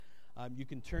You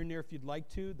can turn there if you'd like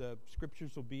to. The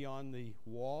scriptures will be on the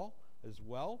wall as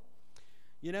well.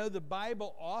 You know, the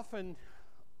Bible often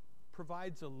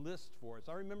provides a list for us.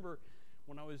 I remember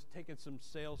when I was taking some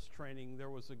sales training, there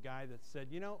was a guy that said,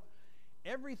 you know,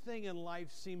 everything in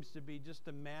life seems to be just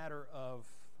a matter of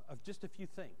just a few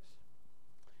things.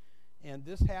 And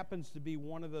this happens to be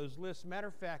one of those lists. Matter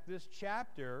of fact, this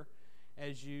chapter,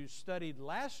 as you studied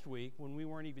last week when we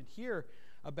weren't even here,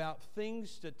 about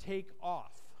things to take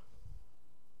off.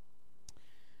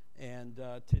 And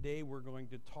today we're going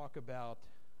to talk about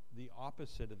the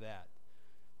opposite of that.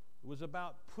 It was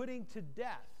about putting to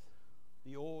death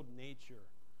the old nature,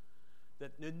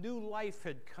 that the new life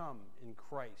had come in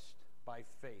Christ by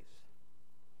faith.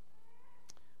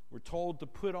 We're told to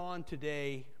put on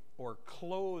today or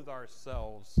clothe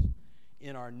ourselves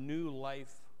in our new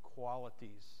life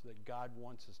qualities that God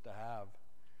wants us to have.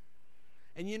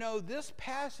 And you know, this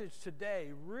passage today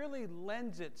really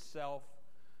lends itself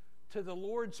to the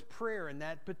Lord's Prayer in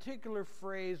that particular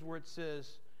phrase where it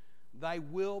says, "Thy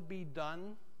will be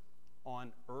done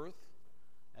on earth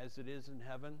as it is in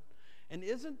heaven." And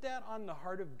isn't that on the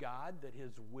heart of God, that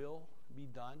His will be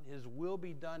done? His will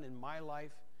be done in my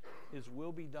life. His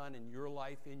will be done in your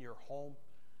life, in your home,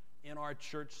 in our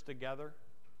church together.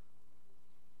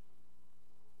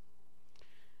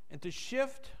 And to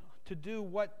shift to do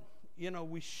what, you know,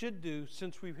 we should do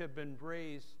since we have been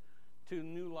raised to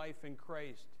new life in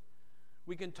Christ.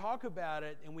 We can talk about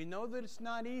it, and we know that it's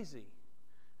not easy.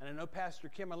 And I know Pastor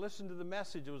Kim, I listened to the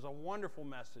message. It was a wonderful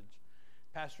message.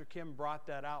 Pastor Kim brought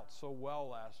that out so well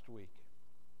last week.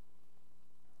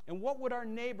 And what would our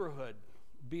neighborhood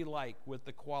be like with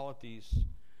the qualities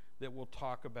that we'll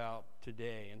talk about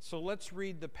today? And so let's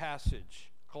read the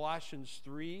passage. Colossians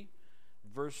 3,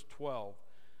 verse 12.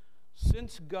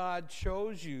 "Since God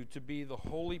chose you to be the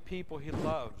holy people He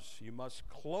loves, you must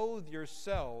clothe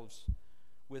yourselves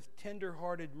with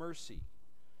tender-hearted mercy,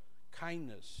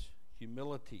 kindness,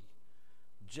 humility,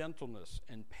 gentleness,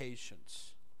 and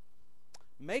patience.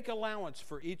 Make allowance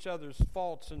for each other's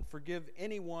faults and forgive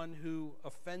anyone who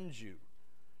offends you.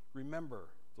 Remember,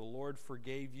 the Lord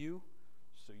forgave you,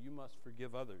 so you must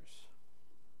forgive others.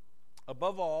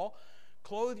 Above all,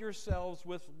 clothe yourselves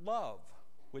with love,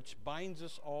 which binds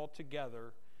us all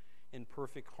together in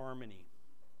perfect harmony.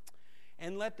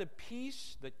 And let the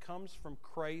peace that comes from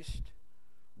Christ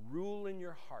rule in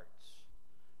your hearts.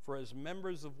 For as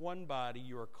members of one body,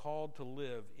 you are called to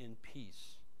live in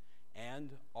peace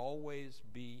and always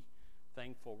be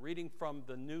thankful." Reading from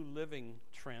the New Living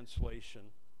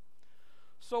Translation.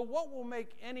 So what will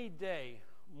make any day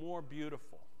more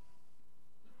beautiful?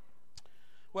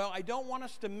 Well, I don't want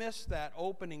us to miss that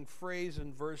opening phrase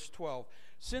in verse 12.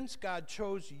 Since God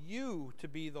chose you to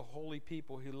be the holy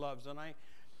people He loves. And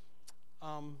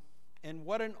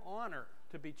what an honor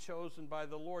to be chosen by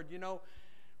the Lord. You know,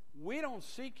 we don't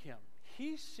seek Him.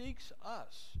 He seeks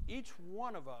us, each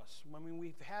one of us, when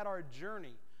we've had our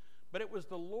journey. But it was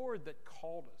the Lord that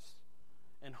called us.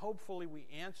 And hopefully we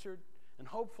answered. And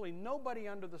hopefully nobody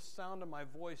under the sound of my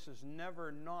voice has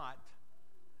never not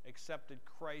accepted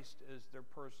Christ as their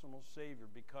personal Savior,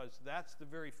 because that's the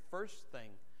very first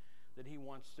thing that He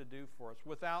wants to do for us.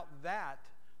 Without that,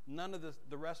 none of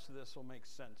the rest of this will make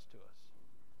sense to us.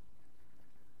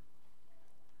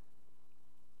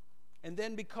 And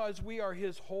then because we are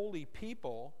His holy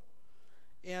people,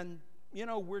 and, you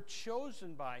know, we're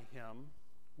chosen by Him,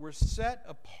 we're set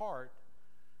apart,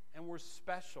 and we're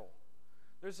special.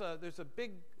 There's a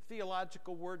big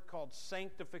theological word called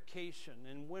sanctification.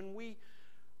 And when we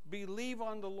believe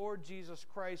on the Lord Jesus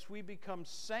Christ, we become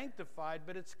sanctified,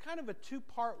 but it's kind of a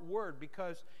two-part word,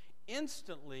 because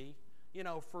instantly, you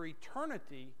know, for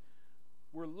eternity,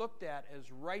 we're looked at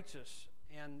as righteous,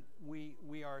 and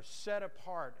we are set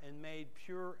apart and made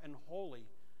pure and holy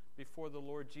before the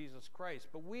Lord Jesus Christ.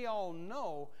 But we all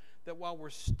know that while we're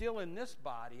still in this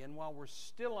body and while we're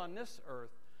still on this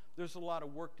earth, there's a lot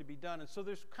of work to be done. And so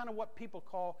there's kind of what people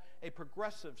call a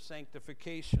progressive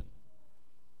sanctification.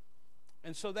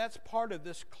 And so that's part of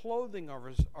this clothing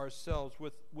of ourselves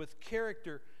with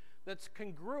character that's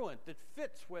congruent, that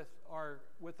fits with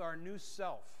our new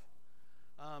self.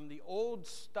 The old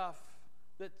stuff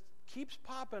that keeps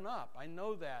popping up. I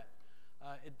know that.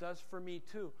 It does for me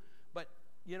too. But,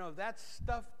 you know, that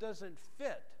stuff doesn't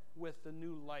fit with the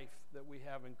new life that we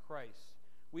have in Christ.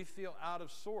 We feel out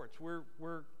of sorts. We're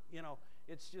you know,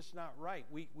 it's just not right.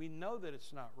 We know that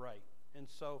it's not right. And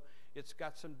so it's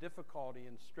got some difficulty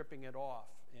in stripping it off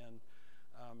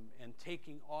and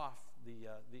taking off the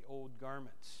old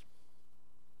garments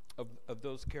of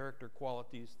those character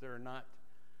qualities that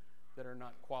are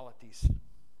not qualities.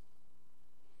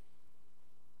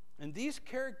 And these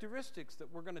characteristics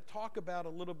that we're going to talk about a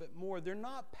little bit more, they're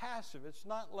not passive. It's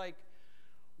not like,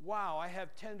 wow, I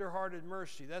have tender-hearted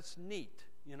mercy. That's neat,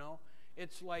 you know.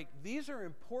 It's like these are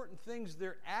important things.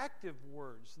 They're active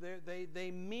words.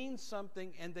 They mean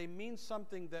something, and they mean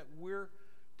something that we're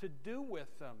to do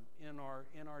with them in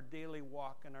our daily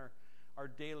walk and our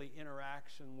daily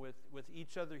interaction with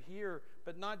each other here,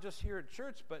 but not just here at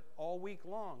church, but all week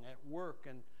long at work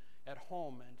and at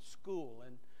home and school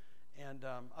and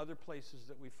other places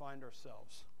that we find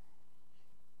ourselves.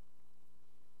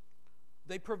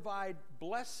 They provide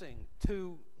blessing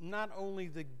to not only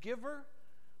the giver,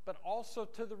 but also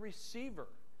to the receiver.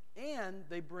 And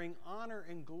they bring honor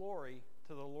and glory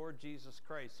to the Lord Jesus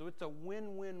Christ. So it's a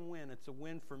win-win-win. It's a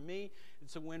win for me,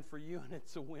 it's a win for you, and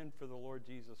it's a win for the Lord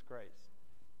Jesus Christ.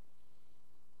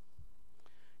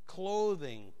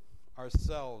 Clothing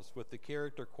ourselves with the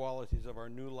character qualities of our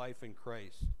new life in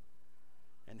Christ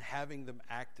and having them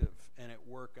active and at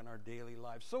work in our daily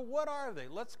lives. So what are they?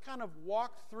 Let's kind of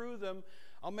walk through them.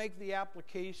 I'll make the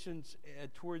applications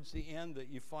towards the end that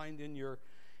you find in your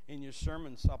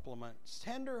sermon supplement.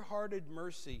 Tender-hearted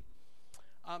mercy.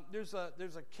 There's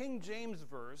a King James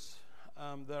verse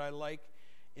that I like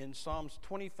in Psalms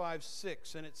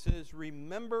 25:6, and it says,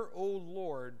 "Remember, O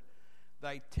Lord,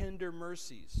 thy tender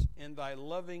mercies and thy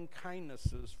loving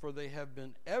kindnesses, for they have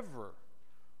been ever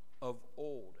of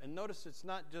old." And notice it's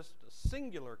not just a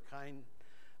singular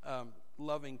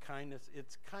loving kindness,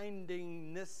 it's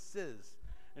kindnesses.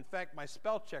 In fact, my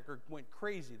spell checker went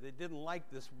crazy. They didn't like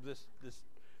this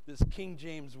King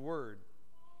James word.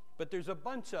 But there's a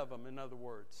bunch of them, in other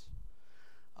words.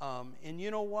 And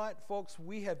you know what, folks?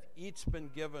 We have each been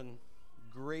given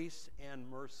grace and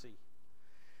mercy.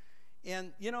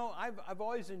 And, you know, I've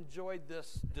always enjoyed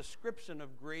this description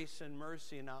of grace and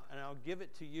mercy, and I'll give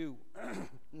it to you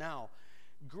now.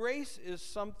 Grace is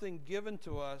something given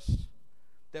to us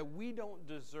that we don't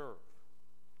deserve,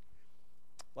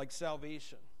 like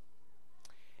salvation.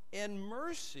 And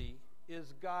mercy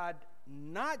is God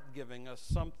not giving us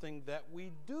something that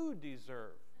we do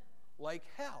deserve, like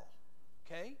hell,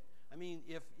 okay? I mean,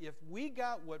 if we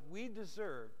got what we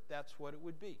deserve, that's what it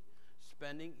would be,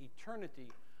 spending eternity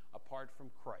apart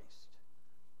from Christ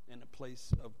in a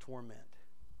place of torment.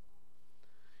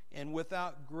 And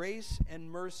without grace and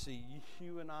mercy,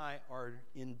 you and I are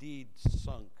indeed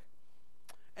sunk.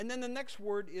 And then the next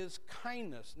word is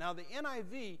kindness. Now the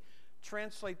NIV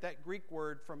translate that Greek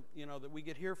word from, you know, that we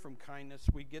get here from kindness,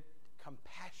 we get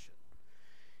compassion.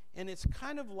 And it's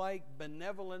kind of like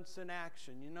benevolence in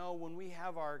action. You know, when we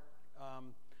have our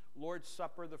Lord's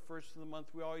Supper the first of the month,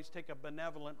 we always take a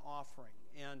benevolent offering.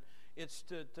 And it's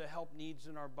to help needs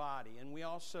in our body. And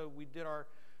we did our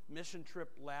mission trip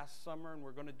last summer, and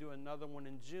we're going to do another one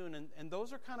in June. And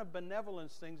those are kind of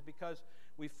benevolence things because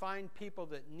we find people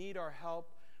that need our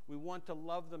help. We want to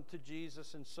love them to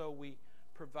Jesus, and so we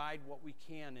provide what we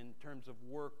can in terms of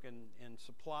work and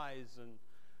supplies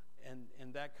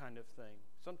and that kind of thing.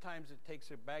 Sometimes it takes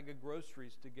a bag of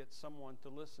groceries to get someone to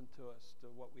listen to us, to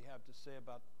what we have to say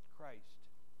about Christ.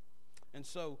 And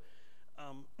so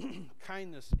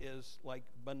kindness is like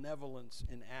benevolence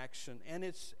in action. And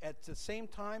it's at the same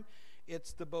time,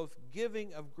 it's the both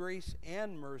giving of grace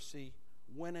and mercy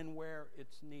when and where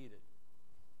it's needed.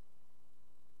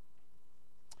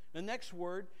 The next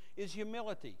word is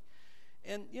humility.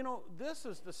 And, you know, this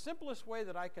is the simplest way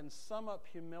that I can sum up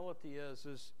humility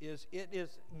is it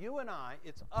is you and I,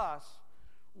 it's us,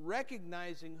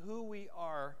 recognizing who we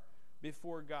are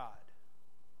before God.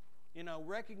 You know,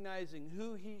 recognizing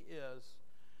who He is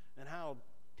and how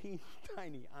teeny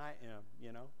tiny I am,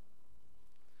 you know.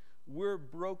 We're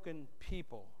broken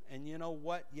people. And you know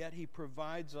what? Yet He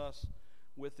provides us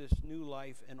with this new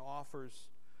life and offers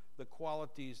the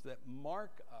qualities that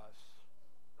mark us.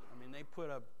 I mean, they put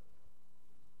a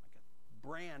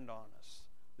brand on us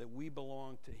that we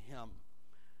belong to Him.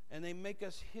 And they make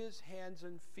us His hands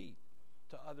and feet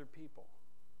to other people.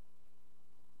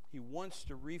 He wants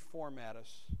to reformat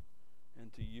us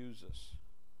and to use us.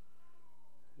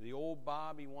 The old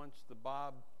Bob, he wants the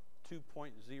Bob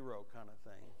 2.0 kind of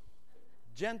thing.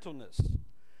 Gentleness.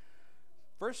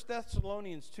 1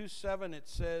 Thessalonians 2:7, it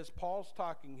says, Paul's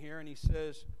talking here, and he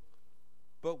says,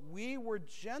 "But we were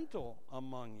gentle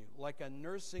among you, like a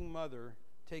nursing mother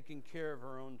taking care of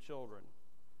her own children."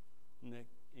 In the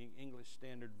English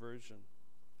Standard Version.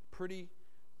 Pretty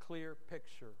clear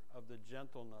picture of the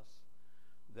gentleness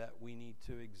that we need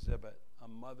to exhibit. A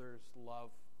mother's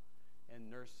love and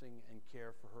nursing and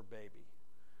care for her baby.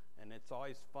 And it's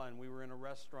always fun. We were in a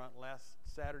restaurant last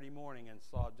Saturday morning and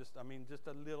saw just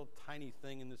a little tiny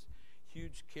thing in this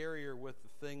huge carrier with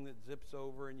the thing that zips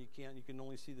over and you can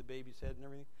only see the baby's head and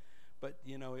everything. But,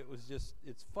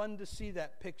 it's fun to see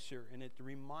that picture, and it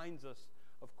reminds us,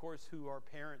 of course, who our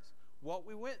parents, what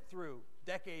we went through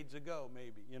decades ago,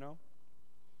 maybe,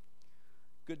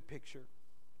 Good picture.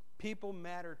 People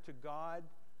matter to God,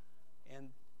 and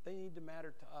they need to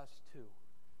matter to us too.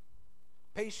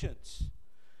 Patience.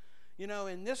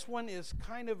 And this one is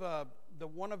kind of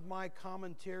one of my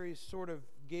commentaries sort of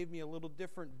gave me a little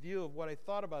different view of what I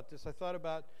thought about this. I thought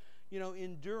about,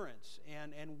 endurance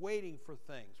and waiting for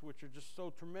things, which are just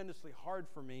so tremendously hard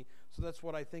for me. So that's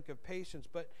what I think of patience.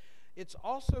 But it's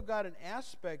also got an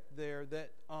aspect there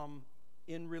that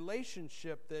in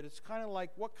relationship that it's kind of like,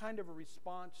 what kind of a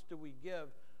response do we give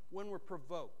when we're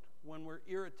provoked, when we're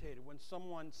irritated, when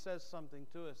someone says something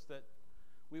to us that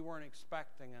we weren't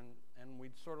expecting, and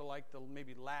we'd sort of like to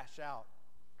maybe lash out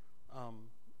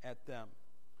at them.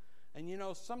 And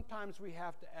sometimes we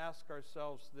have to ask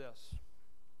ourselves this: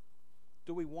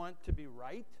 do we want to be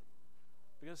right?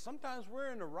 Because sometimes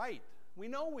we're in the right. We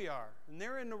know we are, and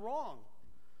they're in the wrong.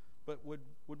 But would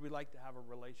we like to have a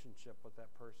relationship with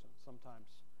that person sometimes?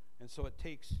 And so it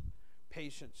takes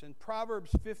patience. In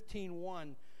Proverbs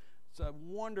 15:1, it's a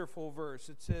wonderful verse.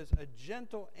 It says, "A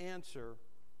gentle answer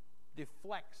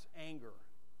deflects anger,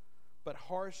 but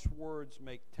harsh words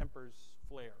make tempers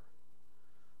flare."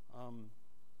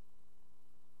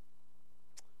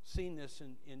 Seen this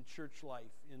in church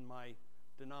life in my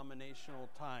denominational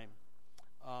time.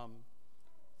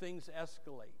 Things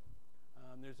escalate.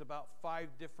 There's about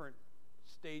 5 different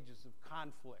stages of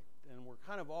conflict, and we're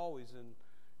kind of always in,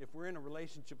 if we're in a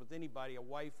relationship with anybody, a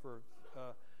wife or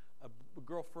a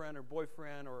girlfriend or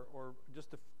boyfriend or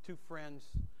just 2 friends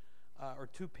or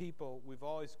 2 people, we've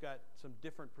always got some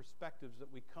different perspectives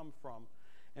that we come from,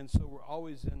 and so we're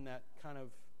always in that kind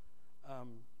of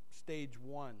stage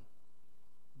 1.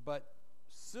 But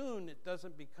soon it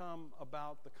doesn't become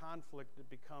about the conflict, it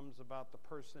becomes about the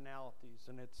personalities,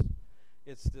 and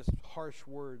it's this harsh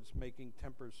words making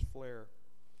tempers flare.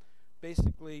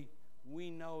 Basically, we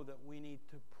know that we need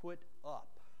to put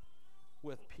up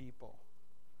with people,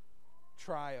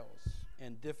 trials,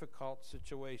 and difficult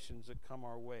situations that come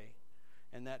our way,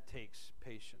 and that takes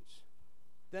patience.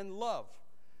 Then love.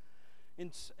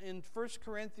 In 1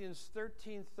 Corinthians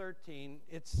 13:13,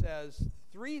 it says,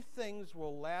 3 things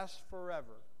will last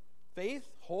forever: faith,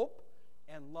 hope,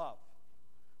 and love.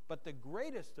 But the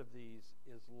greatest of these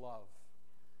is love.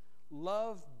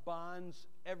 Love bonds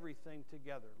everything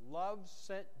together. Love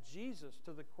sent Jesus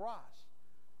to the cross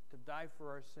to die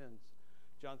for our sins.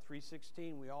 John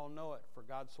 3:16, we all know it. For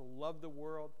God so loved the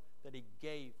world that he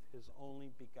gave his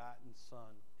only begotten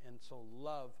Son. And so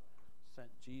love sent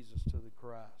Jesus to the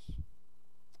cross.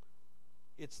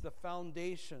 It's the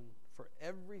foundation for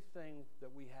everything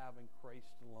that we have in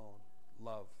Christ alone.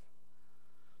 Love.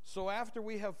 So after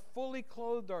we have fully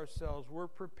clothed ourselves, we're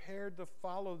prepared to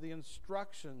follow the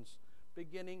instructions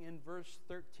beginning in verse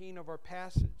 13 of our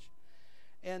passage.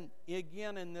 And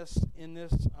again, in this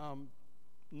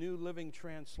New Living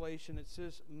Translation, it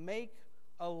says, make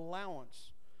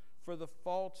allowance for the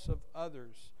faults of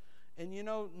others. And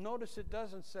notice it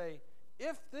doesn't say,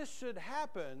 if this should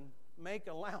happen, make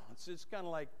allowance. It's kind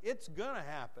of like, it's going to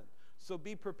happen. So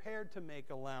be prepared to make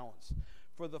allowance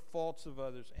for the faults of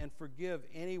others and forgive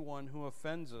anyone who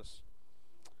offends us.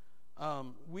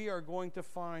 We are going to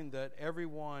find that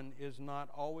everyone is not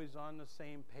always on the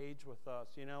same page with us.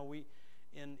 We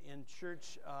in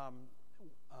church,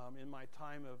 in my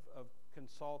time of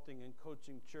consulting and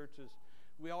coaching churches,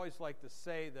 we always like to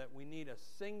say that we need a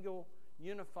single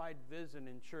unified vision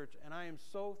in church. And I am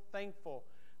so thankful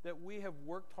that we have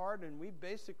worked hard, and we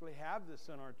basically have this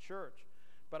in our church.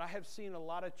 But I have seen a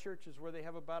lot of churches where they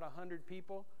have about 100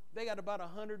 people. They got about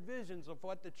 100 visions of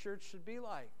what the church should be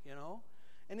like,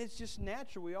 And it's just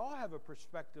natural. We all have a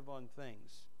perspective on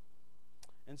things.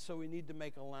 And so we need to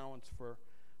make allowance for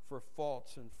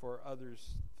faults and for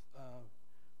others,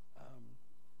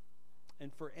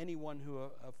 and for anyone who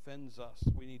offends us.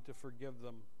 We need to forgive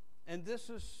them. And this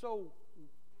is so,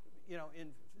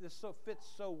 this so fits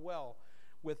so well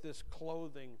with this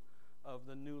clothing of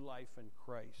the new life in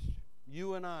Christ.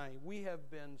 You and I, we have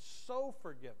been so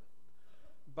forgiven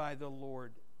by the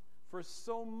Lord for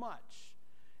so much,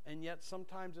 and yet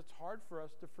sometimes it's hard for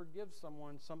us to forgive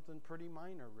someone something pretty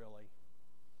minor, really.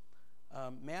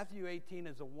 Matthew 18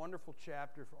 is a wonderful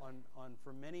chapter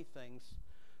for many things,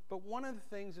 but one of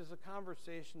the things is a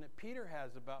conversation that Peter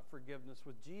has about forgiveness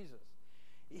with Jesus.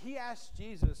 He asked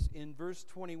Jesus in verse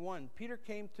 21, Peter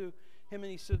came to him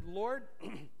and he said, Lord,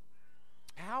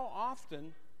 how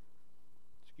often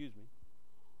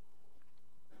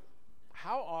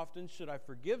should I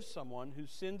forgive someone who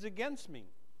sins against me?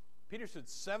 Peter said,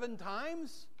 7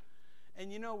 times? And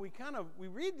we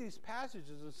read these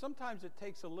passages, and sometimes it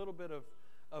takes a little bit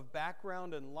of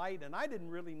background and light, and I didn't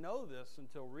really know this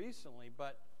until recently,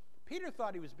 but Peter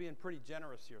thought he was being pretty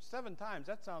generous here. 7 times,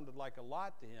 that sounded like a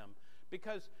lot to him,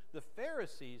 because the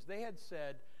Pharisees, they had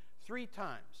said 3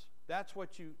 times. That's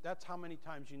how many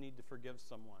times you need to forgive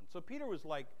someone. So Peter was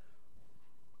like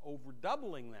over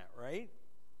doubling that, right?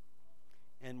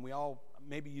 And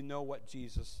maybe you know what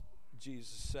Jesus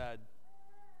said.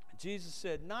 Jesus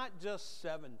said not just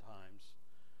 7 times,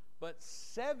 but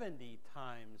 70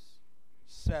 times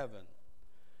 7.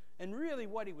 And really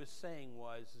what he was saying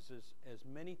is as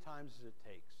many times as it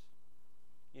takes.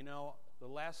 The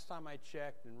last time I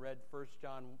checked and read 1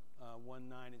 John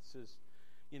 1:9, it says,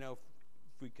 if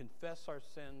we confess our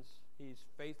sins, he's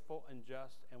faithful and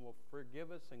just and will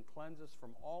forgive us and cleanse us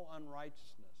from all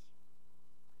unrighteousness.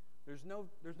 There's no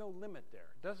limit there.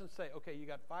 It doesn't say, okay, you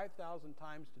got 5,000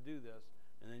 times to do this,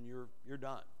 and then you're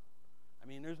done. I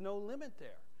mean, there's no limit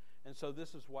there. And so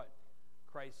this is what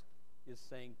Christ is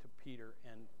saying to Peter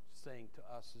and saying to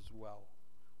us as well.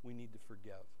 We need to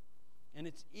forgive. And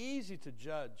it's easy to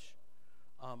judge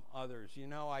others.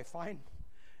 I find,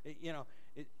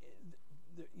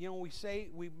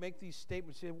 we make these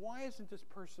statements, say, why isn't this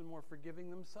person more forgiving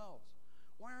themselves?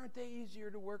 Why aren't they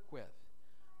easier to work with?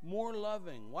 More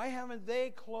loving? Why haven't they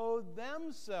clothed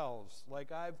themselves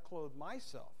like I've clothed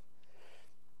myself?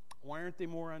 Why aren't they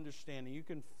more understanding? You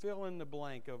can fill in the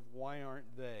blank of why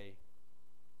aren't they.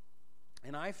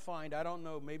 And I don't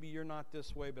know, maybe you're not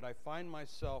this way, but I find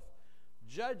myself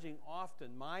judging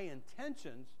often my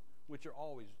intentions, which are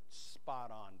always spot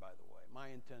on, by the way. My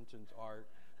intentions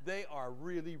they are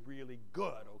really, really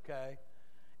good, okay?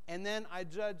 And then I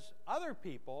judge other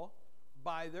people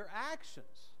by their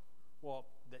actions. Well,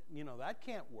 that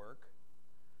can't work.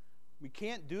 We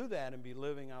can't do that and be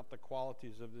living out the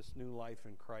qualities of this new life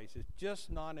in Christ. It's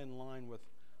just not in line with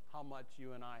how much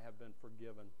you and I have been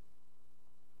forgiven.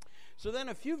 So then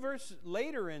a few verses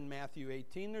later in Matthew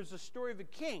 18, there's a story of a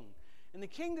king. And the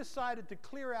king decided to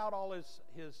clear out all his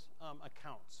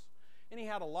accounts. And he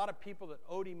had a lot of people that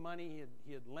owed him money.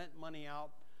 He had lent money out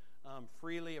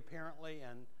freely, apparently.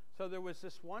 And so there was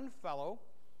this one fellow,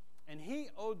 and he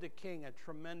owed the king a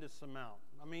tremendous amount.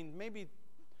 I mean, maybe,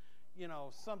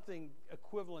 something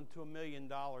equivalent to $1 million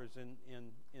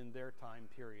in their time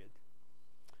period.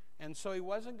 And so he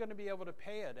wasn't going to be able to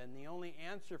pay it, and the only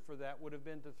answer for that would have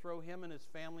been to throw him and his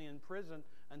family in prison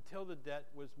until the debt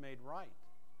was made right.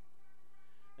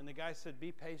 And the guy said,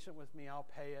 be patient with me, I'll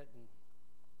pay it. And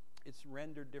it's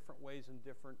rendered different ways in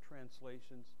different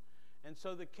translations. And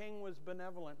so the king was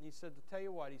benevolent, and he said, to tell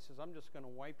you what, he says, I'm just going to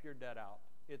wipe your debt out.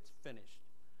 It's finished.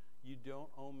 You don't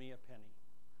owe me a penny.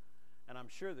 And I'm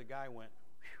sure the guy went,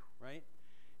 whew, right?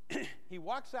 He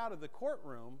walks out of the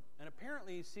courtroom, and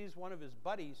apparently he sees one of his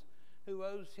buddies who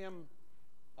owes him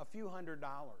a few $100s.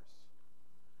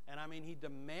 And I mean, he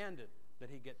demanded that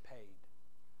he get paid.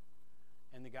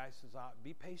 And the guy says,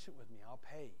 be patient with me, I'll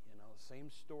pay. Same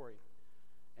story.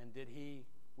 And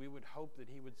we would hope that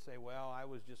he would say, well, I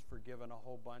was just forgiven a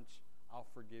whole bunch, I'll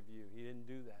forgive you. He didn't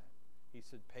do that. He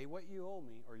said, pay what you owe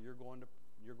me, or you're going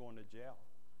to jail.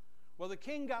 Well, the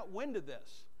king got wind of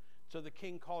this. So the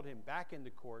king called him back into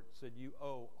court, said, you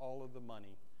owe all of the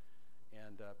money,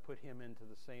 and put him into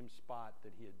the same spot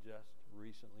that he had just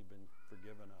recently been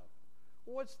forgiven of.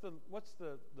 Well, what's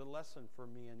the lesson for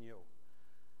me and you?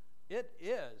 It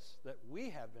is that we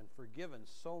have been forgiven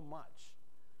so much.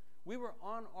 We were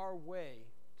on our way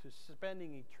to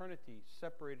spending eternity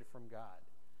separated from God.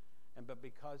 But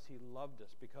because he loved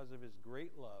us, because of his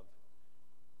great love,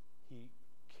 he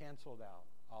canceled out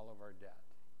all of our debt.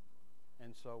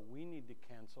 And so we need to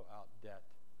cancel out debt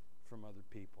from other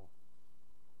people.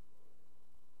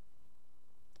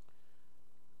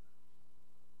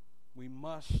 We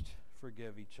must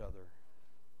forgive each other.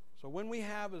 So when we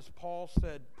have, as Paul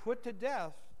said, put to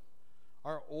death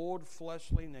our old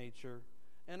fleshly nature,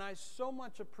 and I so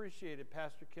much appreciated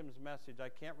Pastor Kim's message. I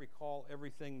can't recall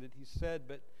everything that he said,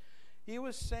 but he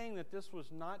was saying that this was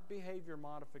not behavior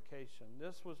modification.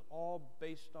 This was all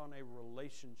based on a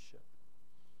relationship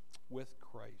with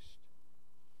Christ.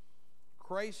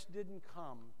 Christ didn't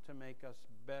come to make us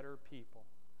better people.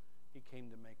 He came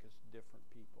to make us different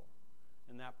people.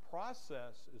 And that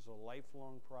process is a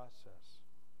lifelong process.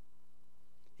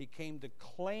 He came to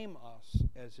claim us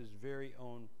as his very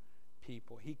own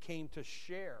people. He came to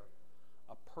share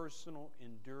a personal,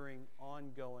 enduring,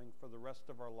 ongoing, for the rest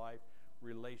of our life,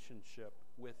 relationship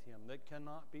with him that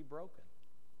cannot be broken.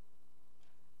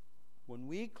 When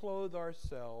we clothe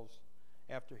ourselves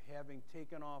after having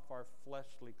taken off our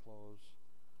fleshly clothes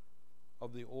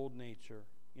of the old nature,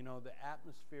 the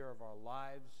atmosphere of our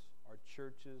lives, our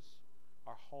churches,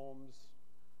 our homes,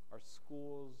 our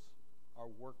schools, our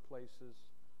workplaces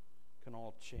can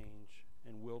all change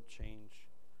and will change.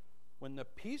 When the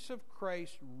peace of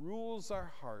Christ rules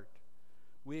our heart,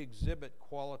 we exhibit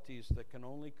qualities that can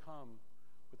only come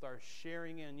with our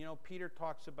sharing in. You know, Peter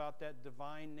talks about that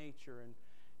divine nature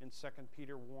in 2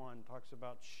 Peter 1, talks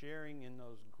about sharing in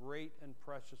those great and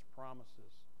precious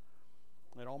promises.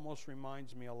 It almost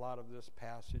reminds me a lot of this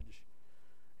passage,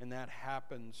 and that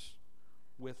happens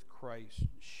with Christ,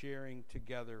 sharing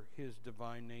together his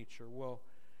divine nature. Well,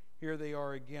 here they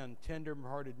are again: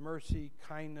 tender-hearted mercy,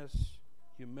 kindness,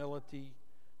 humility,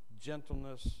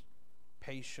 gentleness,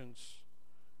 patience,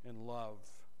 and love.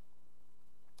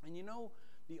 And you know,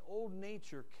 the old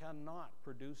nature cannot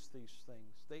produce these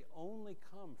things. They only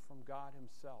come from God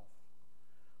himself.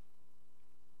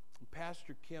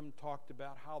 Pastor Kim talked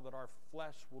about how that our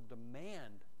flesh will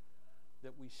demand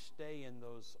that we stay in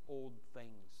those old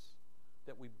things,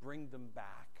 that we bring them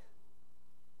back.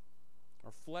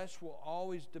 Our flesh will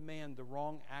always demand the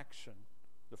wrong action.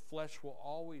 The flesh will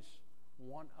always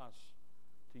want us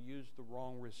to use the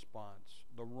wrong response,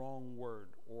 the wrong word,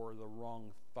 or the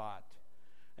wrong thought.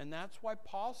 And that's why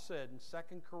Paul said in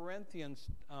 2 Corinthians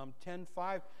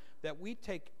 10:5 that we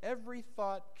take every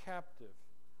thought captive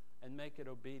and make it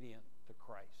obedient to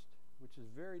Christ, which is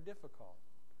very difficult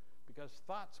because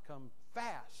thoughts come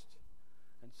fast,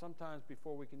 and sometimes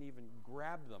before we can even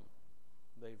grab them,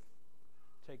 they've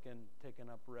taken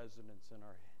up residence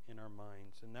in our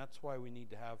minds. And that's why we need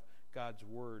to have God's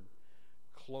word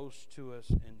close to us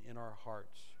and in our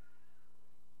hearts.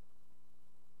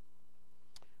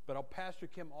 But Pastor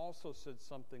Kim also said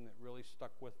something that really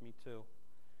stuck with me too.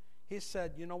 He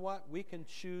said, you know what? We can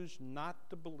choose not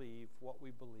to believe what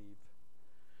we believe.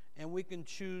 And we can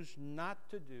choose not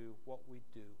to do what we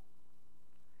do.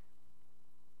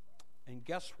 And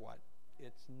guess what?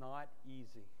 It's not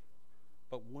easy.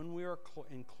 But when we are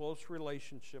in close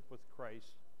relationship with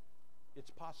Christ, it's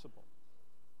possible.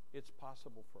 It's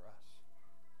possible for us.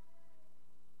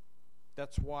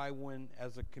 That's why when,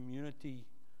 as a community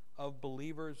of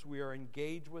believers, we are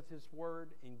engaged with his word,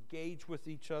 engaged with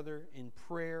each other in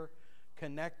prayer,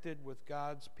 connected with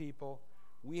God's people,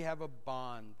 we have a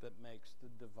bond that makes the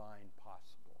divine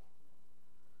possible.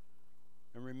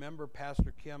 And remember,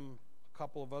 Pastor Kim, a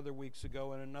couple of other weeks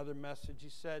ago in another message, he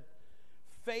said,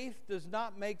 faith does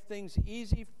not make things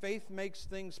easy, faith makes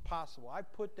things possible. I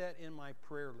put that in my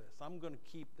prayer list. I'm going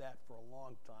to keep that for a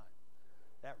long time.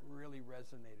 That really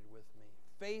resonated with me.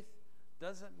 Faith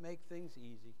doesn't make things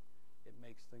easy, it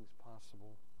makes things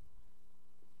possible.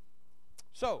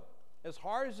 So, as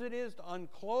hard as it is to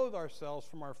unclothe ourselves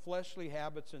from our fleshly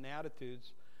habits and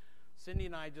attitudes, Cindy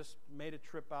and I just made a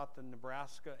trip out to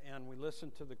Nebraska, and we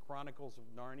listened to the Chronicles of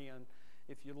Narnia. And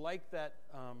if you like that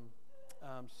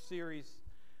series,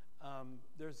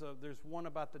 there's one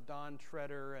about the Dawn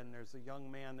Treader, and there's a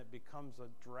young man that becomes a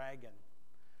dragon.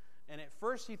 And at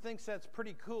first he thinks that's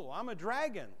pretty cool. I'm a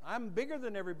dragon. I'm bigger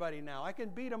than everybody now. I can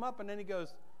beat him up. And then he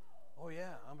goes, oh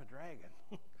yeah, I'm a dragon.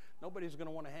 Nobody's going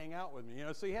to want to hang out with me. You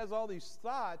know, so he has all these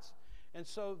thoughts. And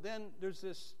so then there's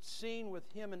this scene with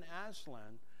him and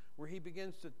Aslan where he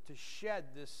begins to shed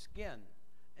this skin.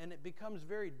 And it becomes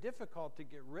very difficult to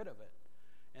get rid of it.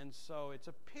 And so it's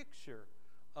a picture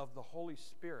of the Holy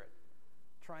Spirit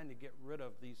trying to get rid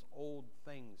of these old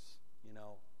things, you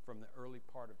know, from the early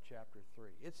part of chapter 3.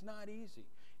 It's not easy.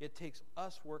 It takes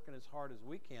us working as hard as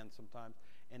we can sometimes,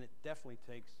 and it definitely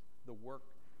takes the work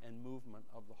and movement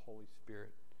of the Holy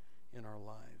Spirit in our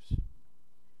lives.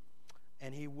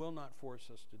 And he will not force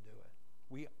us to do it.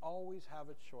 We always have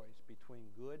a choice between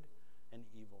good and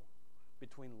evil,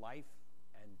 between life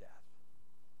and death.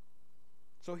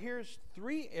 So here's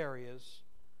 3 areas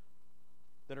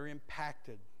that are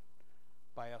impacted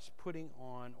by us putting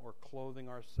on or clothing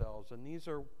ourselves. And these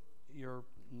are your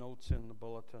notes in the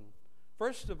bulletin.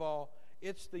 First of all,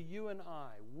 it's the you and I.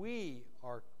 We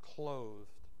are clothed,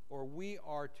 or we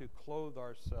are to clothe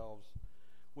ourselves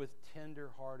with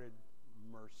tender-hearted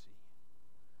mercy,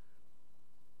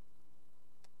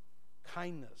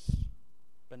 kindness,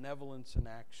 benevolence in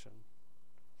action,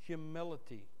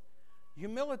 humility.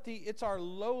 Humility, it's our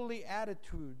lowly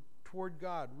attitude toward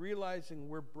God, realizing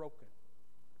we're broken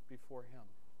before him.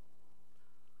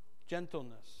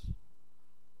 Gentleness.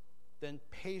 Then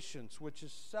patience, which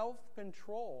is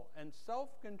self-control. And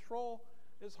self-control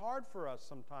is hard for us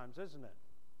sometimes, isn't it?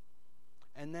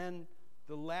 And then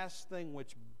the last thing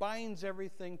which binds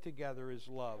everything together is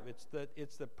love. It's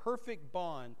the perfect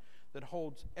bond that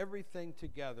holds everything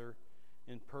together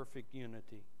in perfect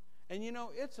unity. And you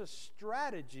know, it's a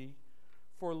strategy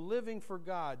for living for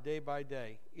God day by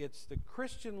day. It's the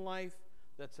Christian life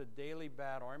that's a daily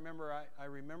battle. I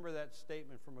remember that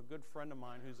statement from a good friend of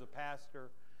mine who's a pastor.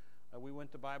 We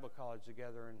went to Bible college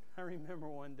together, and I remember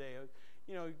one day,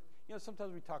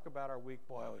 sometimes we talk about our week.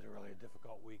 Boy, it was really a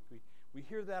difficult week. We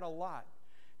hear that a lot.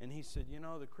 And he said,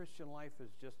 the Christian life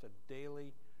is just a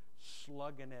daily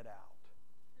slugging it out.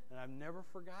 And I've never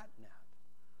forgotten that.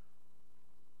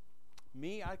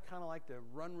 Me, I kind of like to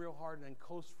run real hard and then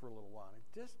coast for a little while.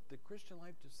 The Christian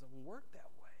life just doesn't work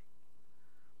that way.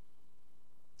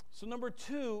 So number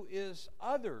 2 is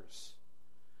others.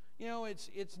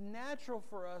 It's natural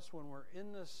for us when we're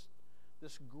in this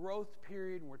growth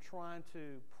period and we're trying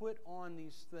to put on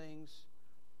these things.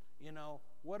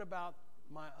 What about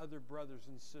my other brothers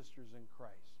and sisters in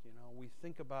Christ? We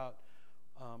think about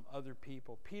other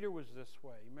people. Peter was this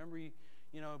way. Remember,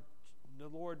 the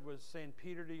Lord was saying,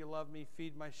 Peter, do you love me?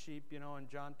 Feed my sheep, in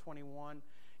John 21.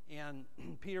 And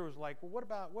Peter was like, well, what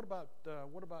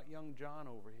about young John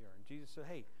over here? And Jesus said,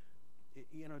 hey,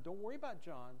 don't worry about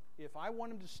John. If I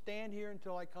want him to stand here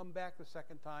until I come back the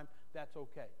second time, that's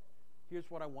okay. Here's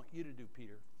what I want you to do,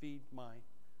 Peter. Feed my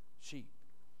sheep.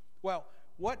 Well,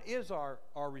 what is our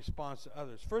response to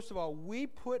others? First of all, we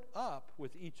put up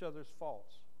with each other's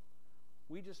faults.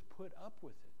 We just put up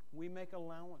with it. We make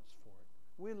allowance for it.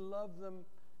 We love them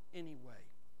anyway.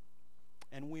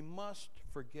 And we must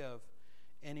forgive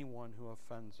anyone who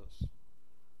offends us.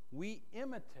 We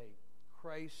imitate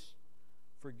Christ's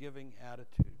forgiving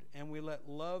attitude, and we let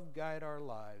love guide our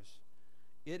lives.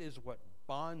 It is what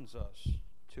bonds us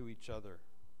to each other.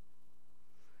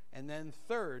 And then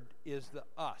third is the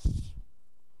us.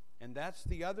 And that's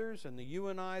the others and the you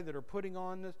and I that are putting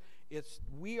on this.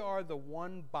 We are the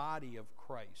one body of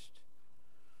Christ.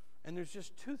 And there's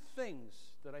just 2 things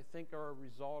that I think are a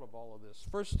result of all of this.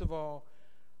 First of all,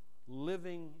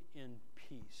 living in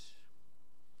peace.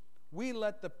 We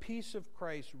let the peace of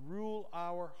Christ rule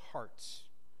our hearts.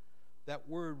 That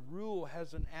word rule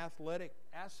has an athletic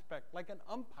aspect, like an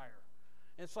umpire.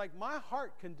 It's like my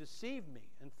heart can deceive me.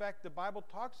 In fact, the Bible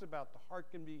talks about the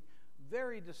heart can be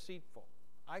very deceitful.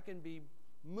 I can be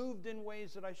moved in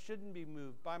ways that I shouldn't be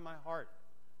moved by my heart.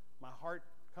 My heart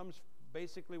comes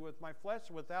basically with my flesh.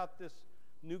 Without this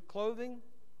new clothing,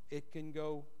 it can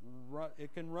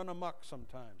run amok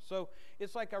sometimes. So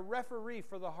it's like a referee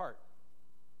for the heart.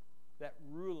 That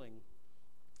ruling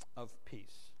of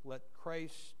peace. Let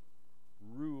Christ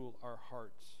rule our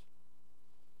hearts.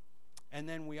 And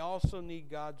then we also need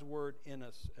God's word in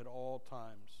us at all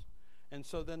times. And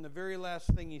so then the very last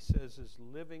thing he says is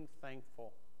living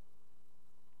thankful.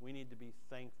 We need to be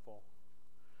thankful.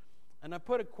 And I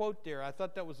put a quote there. I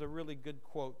thought that was a really good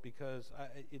quote because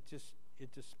it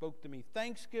just spoke to me.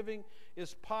 Thanksgiving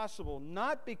is possible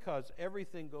not because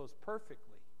everything goes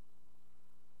perfectly,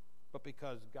 but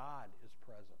because God is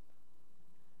present.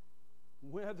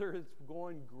 Whether it's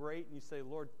going great and you say,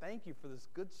 Lord, thank you for this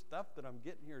good stuff that I'm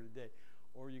getting here today.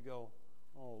 Or you go,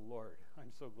 oh, Lord,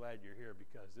 I'm so glad you're here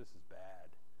because this is bad.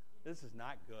 This is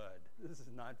not good. This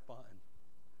is not fun.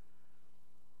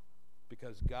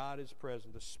 Because God is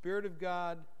present. The Spirit of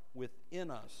God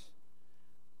within us.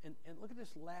 And look at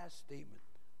this last statement.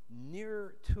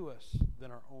 Nearer to us than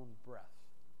our own breath.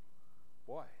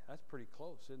 Boy, that's pretty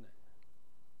close, isn't it?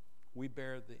 We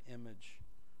bear the image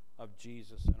of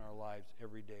Jesus in our lives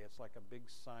every day. It's like a big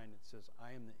sign that says,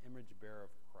 I am the image bearer of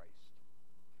Christ.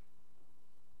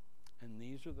 And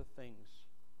these are the things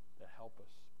that help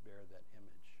us bear that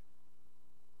image.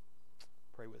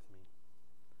 Pray with me.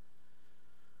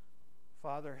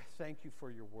 Father, thank you for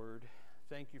your word.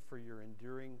 Thank you for your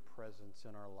enduring presence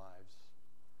in our lives.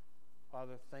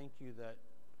 Father, thank you that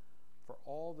for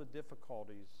all the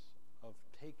difficulties of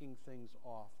taking things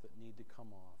off that need to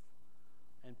come off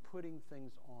and putting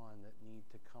things on that need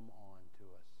to come on to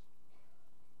us,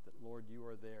 that, Lord, you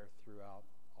are there throughout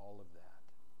all of that.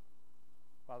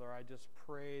 Father, I just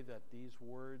pray that these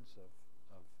words of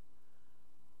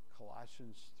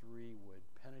Colossians 3 would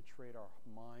penetrate our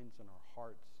minds and our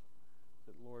hearts,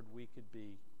 that, Lord, we could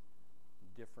be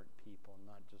different people,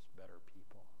 not just better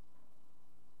people.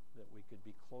 That we could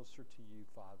be closer to you,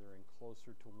 Father, and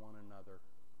closer to one another.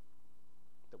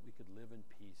 That we could live in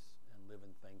peace and live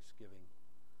in thanksgiving.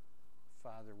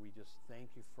 Father, we just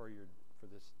thank you for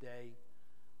this day,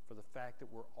 for the fact that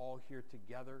we're all here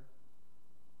together.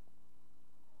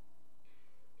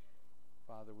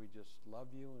 Father, we just love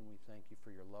you and we thank you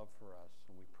for your love for us.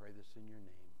 And we pray this in your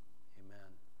name. Amen.